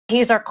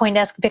Here's our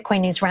CoinDesk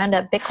Bitcoin News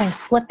Roundup. Bitcoin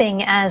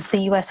slipping as the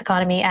U.S.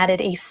 economy added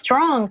a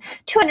strong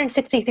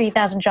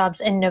 263,000 jobs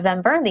in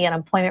November. The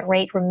unemployment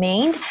rate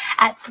remained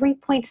at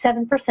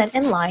 3.7%,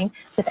 in line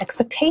with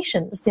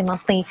expectations. The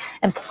monthly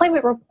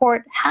employment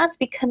report has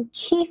become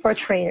key for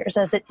traders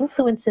as it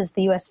influences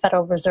the U.S.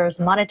 Federal Reserve's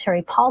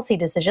monetary policy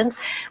decisions,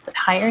 with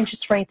higher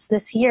interest rates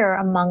this year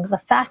among the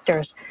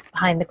factors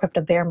behind the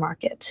crypto bear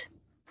market.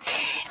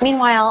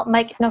 Meanwhile,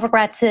 Mike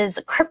Novogratz's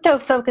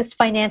crypto-focused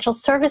financial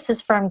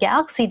services firm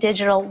Galaxy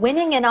Digital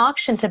winning an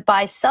auction to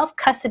buy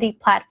self-custody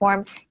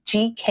platform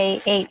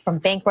GK8 from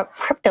bankrupt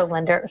crypto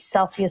lender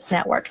Celsius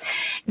Network.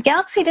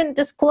 Galaxy didn't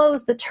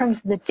disclose the terms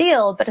of the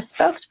deal, but a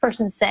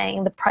spokesperson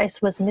saying the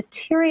price was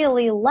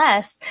materially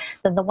less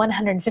than the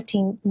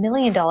 $115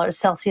 million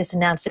Celsius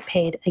announced it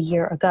paid a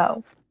year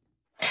ago.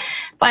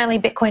 Finally,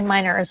 Bitcoin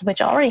miners, which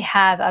already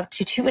have up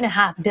to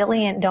 $2.5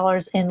 billion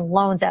in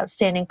loans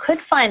outstanding, could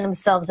find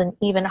themselves in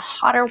even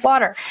hotter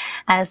water,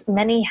 as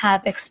many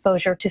have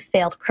exposure to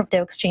failed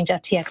crypto exchange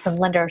FTX and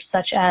lenders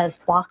such as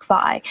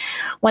BlockFi.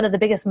 One of the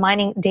biggest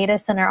mining data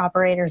center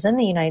operators in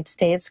the United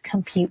States,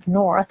 Compute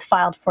North,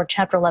 filed for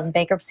Chapter 11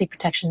 bankruptcy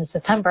protection in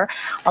September,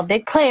 while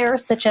big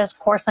players such as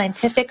Core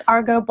Scientific,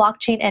 Argo,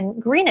 Blockchain, and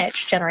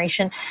Greenwich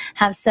Generation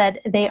have said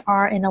they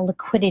are in a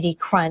liquidity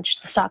crunch.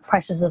 The stock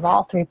prices of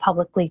all three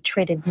publicly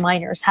traded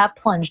miners have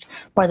plunged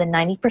more than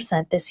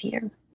 90% this year.